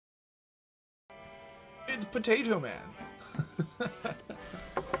It's Potato Man.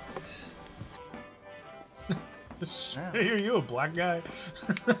 Yeah. Are you a black guy?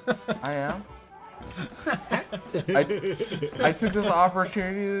 I am. I took this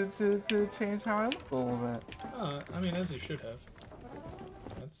opportunity to change how I look a little bit. I mean, as you should have.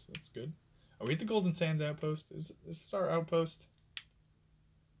 That's good. Are we at the Golden Sands outpost? Is this our outpost?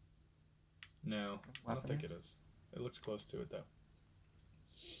 No, I don't think it is. It looks close to it though.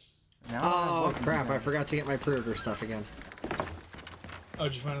 Oh crap! I forgot to get my pre-order stuff again. Oh,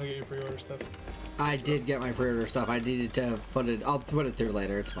 did you finally get your pre-order stuff? I did get my pre-order stuff. I needed to put it. I'll put it through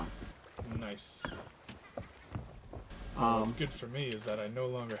later. It's fine. Nice. What's good for me is that I no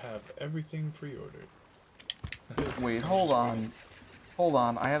longer have everything pre-ordered. Wait, hold on. Hold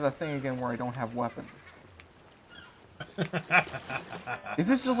on. I have that thing again where I don't have weapons. Is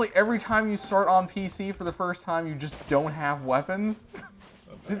this just like every time you start on PC for the first time, you just don't have weapons?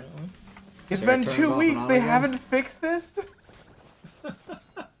 Apparently. It's been 2 weeks. They haven't fixed this.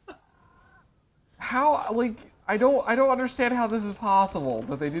 How? Like, I don't understand how this is possible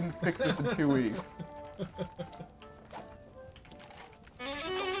that they didn't fix this in 2 weeks.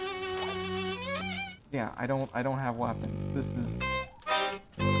 Yeah, I don't have weapons. This is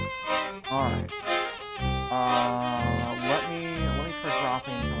all right. Let me try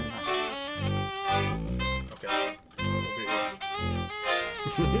dropping something. Okay. We'll be here.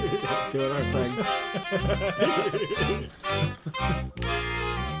 Doing our thing.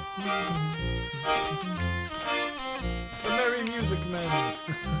 The merry music men.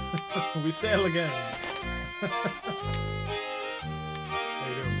 We sail again. How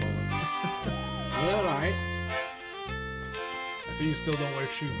you doing, Polo? All right. I see you still don't wear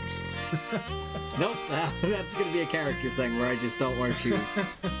shoes. Nope. That's gonna be a character thing where I just don't wear shoes.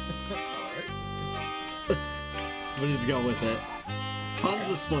 Alright. We'll just go with it. Tons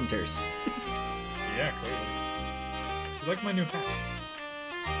of splinters. Yeah, clearly. You like my new hat?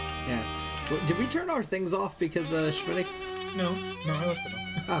 Yeah. Well, did we turn our things off because Smitty? No, I left it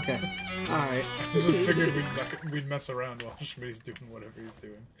on. Okay. All right. I just figured we'd mess around while Smitty's doing whatever he's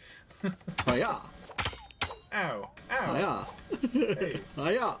doing. Oh yeah. Ow! Oh Ow! yeah. Hey! Oh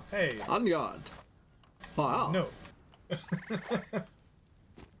yeah. Hey! On guard. Oh yeah.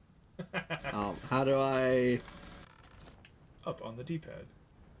 No. How do I? Up on the D-pad.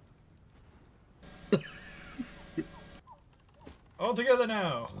 All together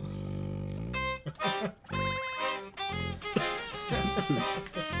now. Let's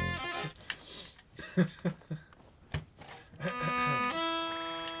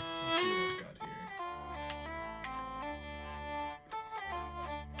see what I've got here.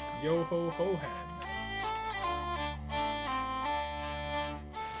 Yo ho Hohan.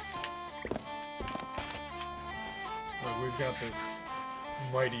 Look, we've got this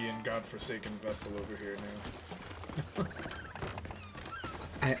mighty and godforsaken vessel over here now.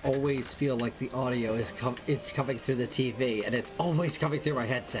 I always feel like the audio is coming through the TV, and it's always coming through my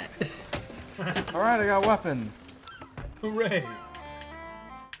headset. All right, I got weapons. Hooray!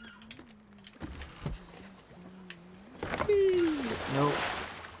 Nope.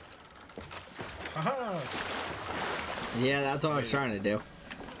 Haha! Yeah, that's what I was trying to do.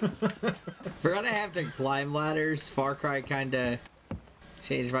 We're gonna have to climb ladders. Far Cry kinda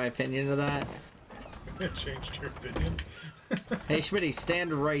changed my opinion of that. It changed your opinion. Hey Smitty,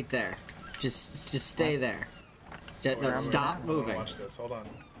 stand right there. Just stay there. No, stop moving. Watch this. Hold on.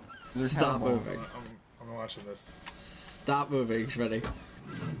 Stop moving. I'm watching this. Stop moving, Smitty.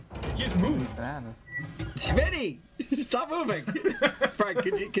 He keeps moving. Bananas. Smitty, stop moving. Frank,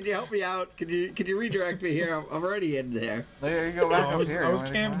 could you help me out? Could you redirect me here? I'm already in there. There you go back up here. I was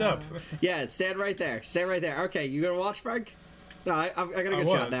cammed up. Yeah, stand right there. Stay right there. Okay, you gonna watch, Frank? No, I got a good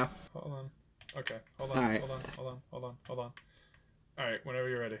shot now. Hold on. Okay, hold on. All right. Hold on. All right, whenever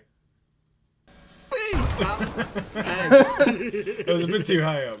you're ready. It was a bit too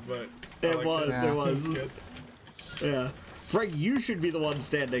high up, but it was. Yeah. It was. Good. Yeah. Frank, you should be the one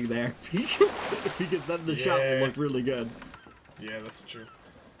standing there because then the shot will look really good. Yeah, that's true.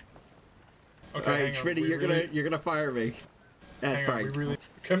 Okay, all right, Smitty, you're gonna fire me. At Frank.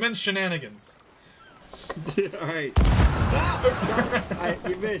 Commence shenanigans. All right.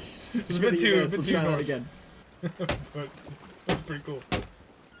 You missed. It's a bit too Let's try that north. again. But that's pretty cool.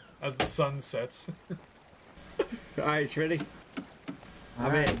 As the sun sets. All right, Smitty.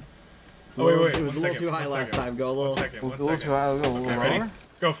 I'm in. Oh wait, it was a little too high last time. Go a little. One second. A little too high. A little Okay, ready? lower.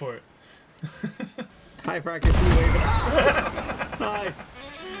 Go for it. Hi, Frank. I see you waving. Hi.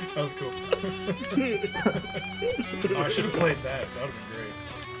 That was cool. Oh, I should have played that. That would have been great.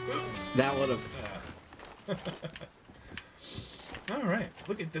 That would have. All right,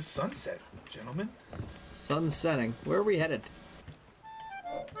 look at this sunset, gentlemen. Sun's setting. Where are we headed?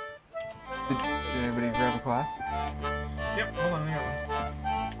 Did anybody grab a class? Yep, hold on, I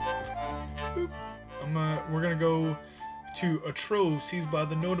got one. Boop. We're gonna go to a trove seized by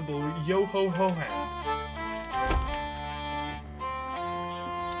the notable Hohan.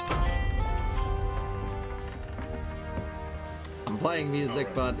 I'm playing music,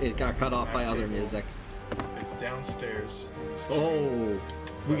 Alright. but it got cut off by other music. It's downstairs. in this tree. Oh,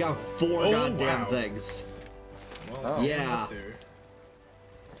 we got 4 Oh, goddamn wow. things. Well, Oh. we're Yeah. up there.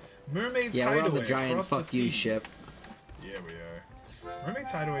 Mermaid's Yeah, we're Hideaway on the giant across fuck the you sea. ship. Yeah, we are.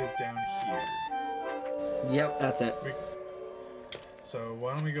 Mermaid's Hideaway is down here. Yep, that's it. So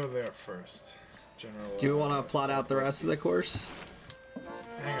why don't we go there first? General. Do you want to plot out the rest of the course?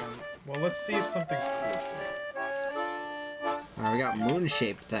 Hang on. Well, let's see if something's closer. Alright, we got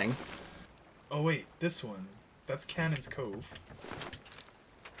moon-shaped thing. Oh wait, this one. That's Cannon's Cove.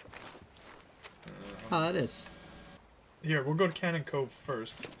 Oh, that is. Here, we'll go to Cannon Cove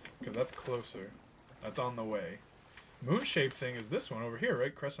first, because that's closer. That's on the way. Moon-shaped thing is this one over here,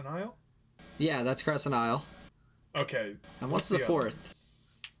 right? Crescent Isle? Yeah, that's Crescent Isle. Okay. And what's the other 4th? one?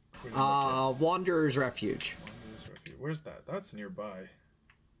 We didn't look Wanderer's Refuge. at Wanderer's Refuge. Where's that? That's nearby.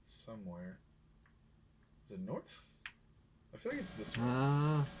 Somewhere. Is it north? I feel like it's this way.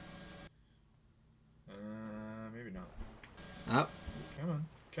 Maybe not. Oh, Come on.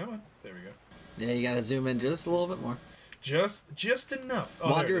 Come on. There we go. yeah, you gotta zoom in just a little bit more. Just enough. Oh,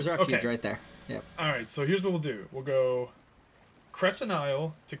 there it Wanderer's is. Refuge Okay. right there. Yep. Alright, so here's what we'll do. We'll go Crescent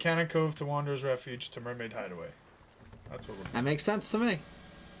Isle to Cannon Cove to Wanderer's Refuge to Mermaid Hideaway. That's what we'll do. That makes sense to me.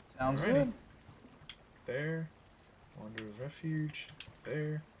 Sounds Alrighty. good. There. Wanderer's Refuge.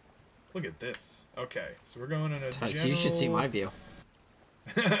 There. Look at this. Okay, so we're going in a general... You should see my view.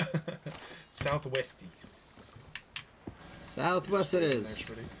 Southwesty. Southwest it is.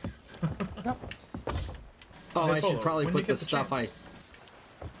 Thanks, buddy. Oh, Hey, I Polo, should probably when you put get the the stuff chance.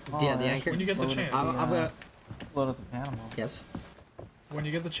 Yeah, the anchor. When you get the Load chance. I'm gonna... Load up the Panama. Yes. When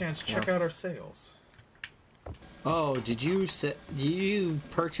you get the chance, check out our sales. Oh, did you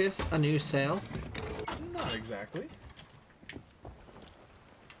purchase a new sail? Not exactly.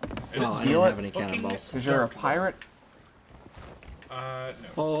 Oh, I steal don't it? have any Fucking- cannonballs. Because you're a Dark. pirate? No.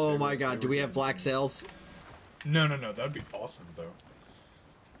 Oh They my were- god, they do were we have given black to me. sails? No. That'd be awesome, though.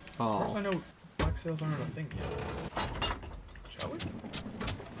 As far as I Oh. know, black sails aren't a thing yet. Shall we?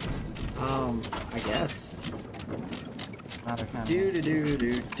 I guess. Not a Panama. Do do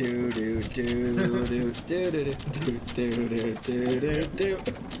do do do do do do do do do do do.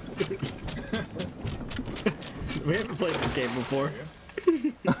 We haven't played this game before.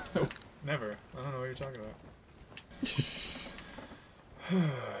 Never. I don't know what you're talking about.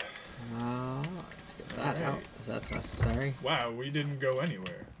 Let's get that out, Alright. if that's necessary. Wow, we didn't go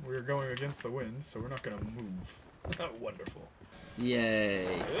anywhere. We were going against the wind, so we're not gonna move. Wonderful. Yay.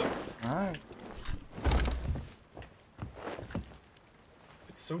 Alright.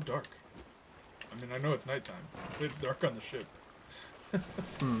 It's so dark. I mean, I know it's nighttime, but it's dark on the ship.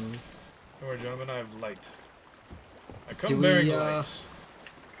 Hmm. Don't worry, gentlemen, I have light. I Do come we, bearing light.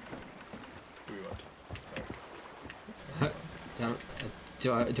 Do we what?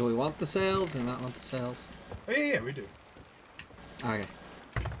 Sorry. Do we want the sails or not want the sails? Oh, yeah, we do. Okay.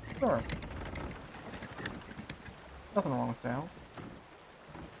 Sure. Nothing wrong with sails.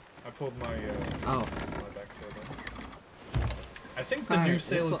 I pulled my Oh. my back sail down. I think the Alright, new this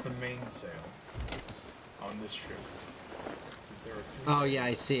sail is one- the main sail on this ship. Since there are 3 Oh sails. yeah,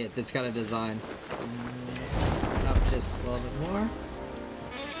 I see it. It's got a design. Up just a little bit more.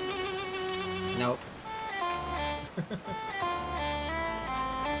 Nope.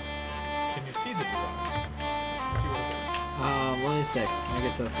 Can you see the design? See what it is? Let me see. Let me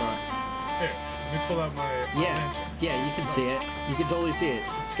get to the front. Here, let me pull out my Yeah, lantern. yeah, you can see it. You can totally see it.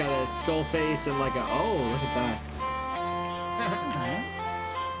 It's got a skull face and like a, oh, look at that.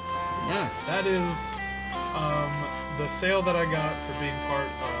 Yeah. That is the sail that I got for being part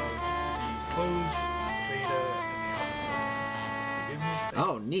of the closed beta in the alpha. They gave me a sail.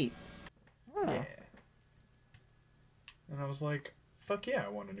 Oh, neat. Yeah. And I was like, fuck yeah, I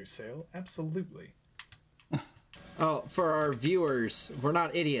want a new sail. Absolutely. Oh, for our viewers, we're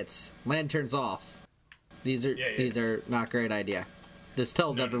not idiots. Lanterns off. These are Yeah. these are not a great idea. This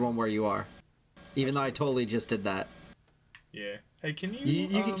tells No, no, everyone where you are. Even though I totally just did that. Yeah. Hey, can you... You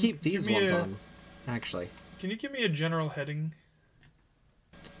can keep give these me ones a- on, actually. Can you give me a general heading?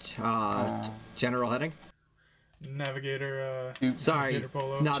 General heading? Navigator, Sorry, Navigator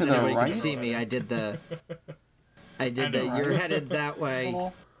Polo? not To that the anybody right? can see me. I did the... I did the... know. You're headed that way.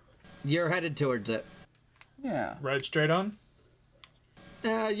 Little- You're headed towards it. Yeah. Right straight on?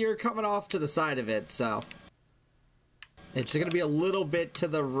 You're coming off to the side of it, so... It's going to be a little bit to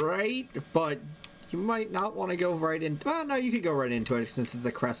the right, but you might not want to go right in. Well, no, you could go right into it since it's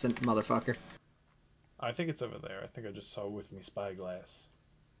the crescent, motherfucker. I think it's over there. I think I just saw with me spyglass.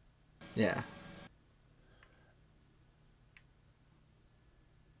 Yeah.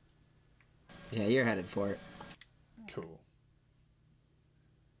 Yeah, you're headed for it. Cool.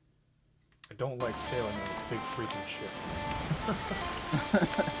 I don't like sailing on this big freaking ship.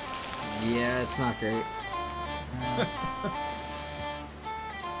 Yeah, it's not great.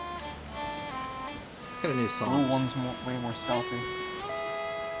 Got a new The song. blue one's way more stealthy.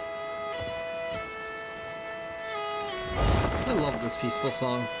 I love this peaceful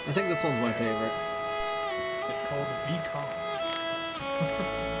song. I think this one's my favorite. It's called Be Calm.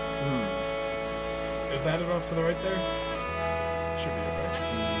 Is that it off to the right there? Should be it,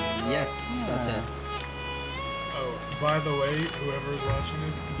 right? Yes, that's it. Oh, by the way, whoever is watching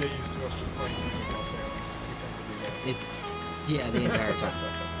this, get used to us just playing music while sailing. We tend to do that. It's yeah, the entire time.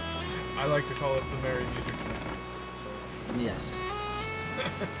 I like to call us the Merry Music Men. So. Yes.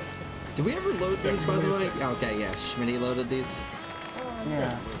 Did we ever load It's these, by the way? definitely a thing. Okay, yeah, Smitty loaded these.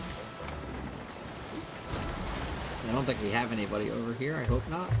 Yeah. I don't think we have anybody over here. I hope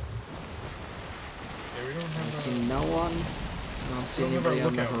not. Yeah, we don't I have see no one. I don't see anybody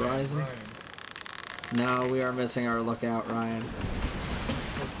on the horizon. No, we are missing our lookout, Ryan.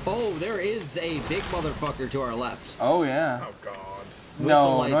 Oh, there is a big motherfucker to our left. Oh yeah. Oh god. With No, the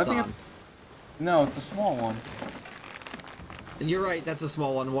no, I lights think on. it's no, it's a small one. You're right, that's a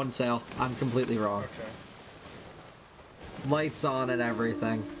small one, one sail. I'm completely wrong. Okay. Lights on and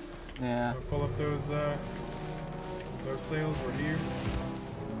everything. Yeah. We'll pull up those sails. We're here.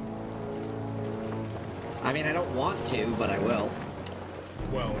 I mean, I don't want to, but I will.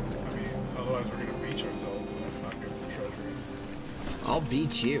 Well, I mean, otherwise we're gonna beach ourselves, and that's not good for treasury. I'll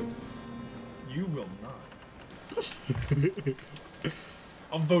beat you. You will not.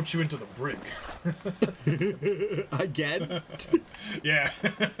 I'll vote you into the brig. Again? Yeah.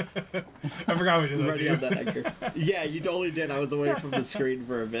 I forgot we did that Already to on you. that anchor. Yeah, you totally did. I was away from the screen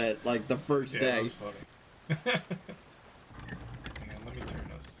for a bit, like the first Yeah, day. that was funny. Hang on, let me turn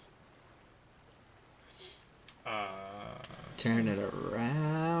us. Turn it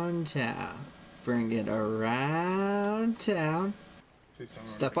around town. Bring it around town. Please tell me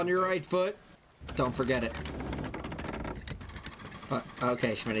we're Step not on your right foot. Don't forget it.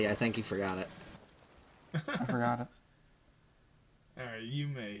 Okay, Schmitty, I think you forgot it. I forgot it. Alright, you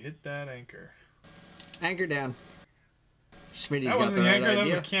may hit that anchor. Anchor down. Schmitty's That got wasn't the the right anchor, that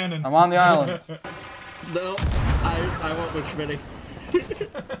was idea. a cannon. I'm on the island. No, I went with Schmitty.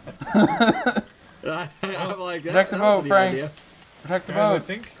 I'm like, Protect the that boat, was the Frank. idea. Protect the Guys, I boat.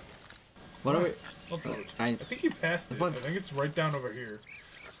 think... What are we? What boat? I- I think you passed it. I think it's right down over here.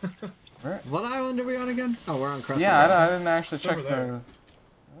 Where? What island are we on again? Oh, we're on Crescent. Yeah, I didn't actually It's check over there. the.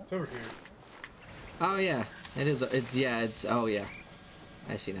 It's over here. Oh yeah, it is. It's. Oh yeah,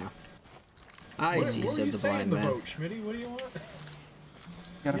 I see now. I What see, were said you the saying blind the man. boat, Schmitty? What do you want?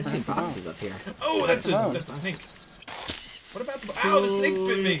 Gotta I see protect the boat. boxes up here. Oh, that's the boat. a snake. What about the... Ow, the snake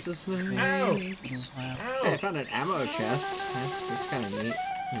bit me! It's a snake. Ow! Hey, I Ow! found an ammo chest. That's kind of neat.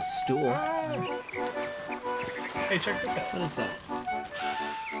 And a stool. Ow! Hey, check this out. What is that?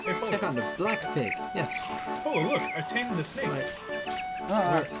 Hey, I Polo. found a black pig. Yes. Polo, look, I tamed the snake. Right.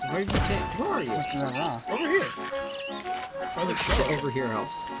 Oh, Where you take? Where are you? what's that rock? Over here. By this The skeleton. over here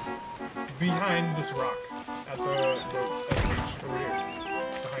helps. Behind this rock. At the beach. Over here.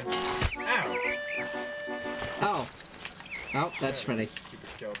 Behind it. Ow! Oh. Oh, that's Schmitty. Stupid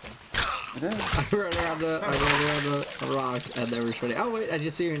skeleton. It is. I ran around the rock and there was Schmitty. Oh wait, I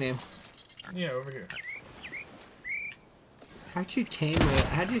just see your name. Yeah, over here. How'd you tame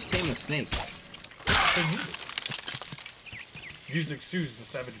a snake? Hey, music soothes the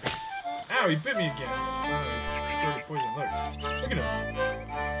savage beast. Ow, he bit me again. Oh, he's really poison. Look at him.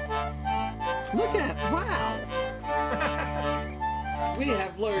 Look at wow. We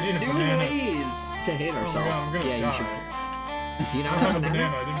have learned Need a new banana. ways to hate Oh my ourselves. god, I'm gonna yeah, die. you should. Do you I not don't have have a a banana.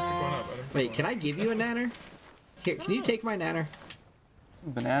 nanner? I didn't pick one up. Wait, can I give you a nanner? Here, can you take my nanner?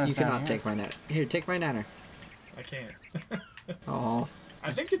 Some bananas. You down cannot here. take my nanner. Here, take my nanner. I can't. Oh.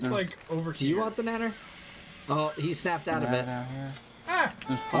 I think it's like over Do here. you want the nanner? Oh, he snapped out of Banana it. down here. Ah!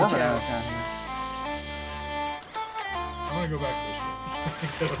 There's 4 Watch bananas out. down here. I'm gonna go back to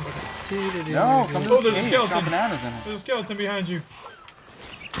this ship. No, come to Oh, this there's a cave. skeleton. Got bananas in it. There's a skeleton behind you.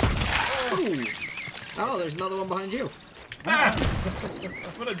 Ooh. Oh, there's another one behind you. Ah!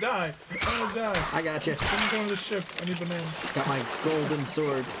 I'm gonna die. I'm gonna die. I got you. I'm going to the ship. I need bananas. Got my golden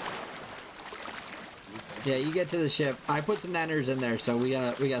sword. Yeah, you get to the ship. I put some nanners in there, so we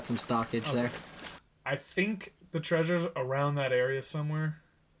got some stockage there. I think the treasure's around that area somewhere.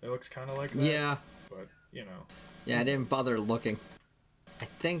 It looks kind of like that. Yeah. But, you know. Yeah, I didn't bother looking. I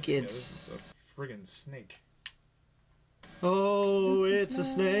think Yeah, it's... this is a friggin' snake. Oh, it's a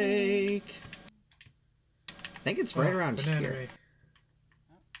snake. I think it's right around banana here. Me.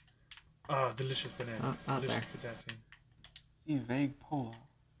 Ah, delicious banana. Delicious potassium. See vague polo.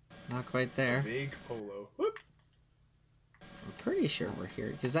 Not quite there. Vague polo. Whoop. I'm pretty sure we're here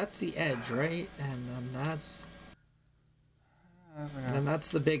because that's the edge, right? And then that's... And then that's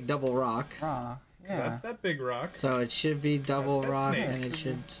the big double rock. Yeah. That's that big rock. So it should be double rock, snake. and it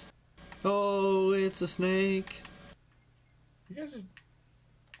should... Oh, it's a snake. You guys are...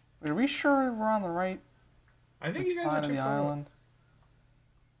 Wait, are we sure we're on the right I think you guys are side too of the far island?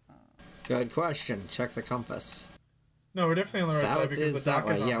 Good question. Check the compass. No, we're definitely on the right South side because is the dock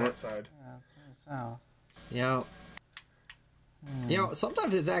that is way. on Yeah, that side. Yeah, it's very south. Yeah. You know,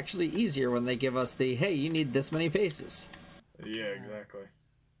 sometimes it's actually easier when they give us the, hey, you need this many paces. Yeah, exactly.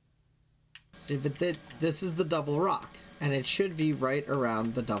 See, but this is the double rock, and it should be right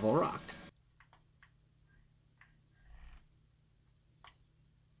around the double rock.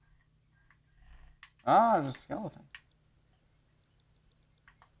 Ah, just a skeleton.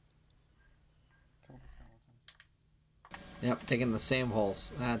 Kill the skeleton. Yep, taking the same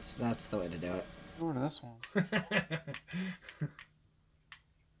holes. That's the way to do it. Go to this one.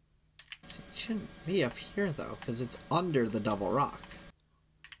 It shouldn't be up here, though, because it's under the double rock.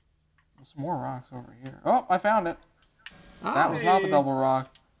 There's some more rocks over here. Oh, I found it. Oh, That was not the double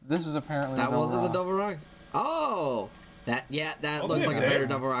rock. This is apparently the that double wasn't rock. the double rock? Oh! That looks like a better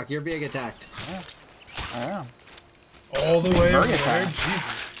double rock. You're being attacked. Yeah, I am. All the way over Very there? attacked.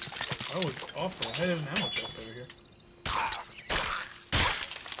 Jesus. That was awful. I had an ammo chest over here.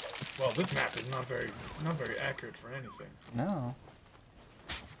 Well, this map is not very accurate for anything. No.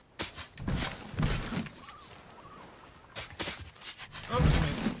 Oh,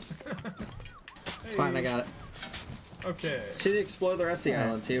 missed. It's fine, I got it. Okay. Should explore the rest of the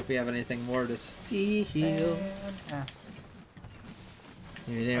island, see if we have anything more to steal. Fantastic.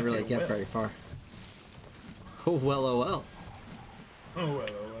 You didn't I see really a get well. very far. Oh, well, oh, well. Oh, well.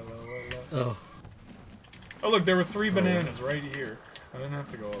 Oh. Oh, look, there were 3 bananas right here. I didn't have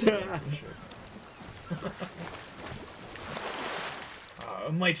to go all the way for the ship.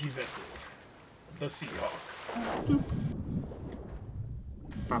 A mighty vessel. The Seahawk.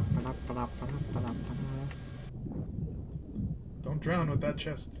 Don't drown with that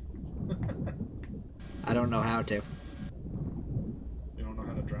chest. I don't know how to. You don't know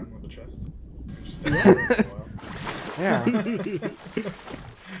how to drown with the chest? You just stay there for a while. Yeah.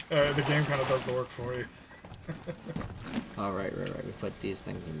 The game kind of does the work for you. Oh, right. We put these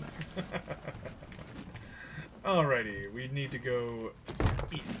things in there. Alrighty, we need to go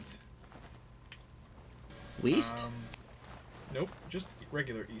east. West? Nope, just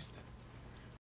regular east.